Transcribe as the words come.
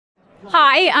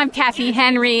Hi, I'm Cathleen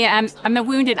Henry. I'm a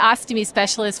wound and ostomy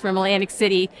specialist from Atlantic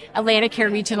City,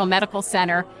 Atlanticare Regional Medical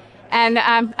Center. And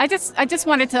I just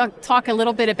wanted to talk a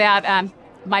little bit about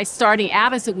my starting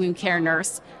out as a wound care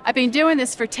nurse. I've been doing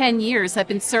this for 10 years. I've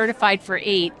been certified for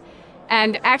 8.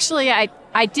 And actually,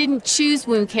 I didn't choose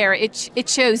wound care. It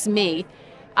chose me.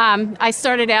 I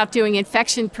started out doing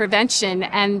infection prevention,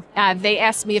 and they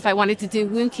asked me if I wanted to do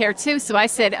wound care too. So I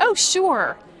said, oh,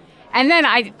 sure. And then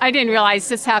I didn't realize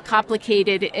just how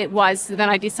complicated it was. So then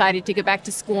I decided to go back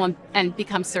to school and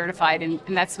become certified, and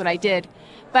that's what I did.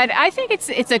 But I think it's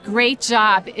a great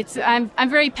job. I'm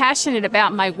very passionate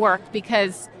about my work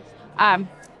because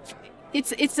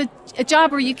it's a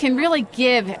job where you can really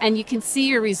give and you can see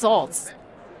your results.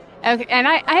 Okay, and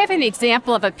I have an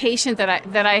example of a patient that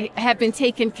I have been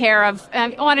taking care of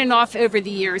on and off over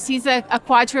the years. He's a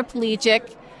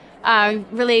quadriplegic.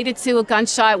 Related to a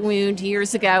gunshot wound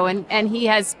years ago, and he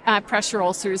has pressure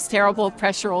ulcers, terrible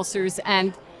pressure ulcers.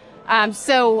 And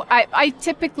so I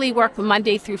typically work a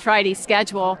Monday through Friday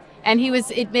schedule, and he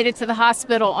was admitted to the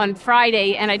hospital on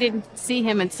Friday, and I didn't see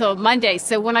him until Monday.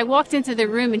 So when I walked into the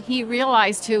room and he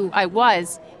realized who I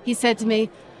was, he said to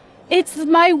me, "It's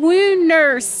my wound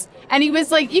nurse." And he was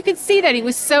like, you could see that he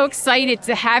was so excited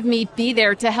to have me be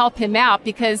there to help him out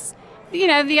because, you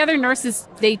know, the other nurses,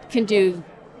 they can do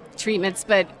treatments,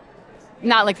 but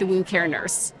not like the wound care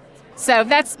nurse. So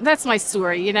that's my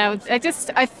story. You know,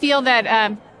 I feel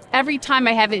that every time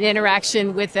I have an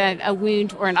interaction with a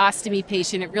wound or an ostomy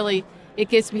patient, it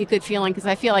gives me a good feeling because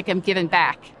I feel like I'm giving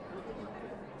back.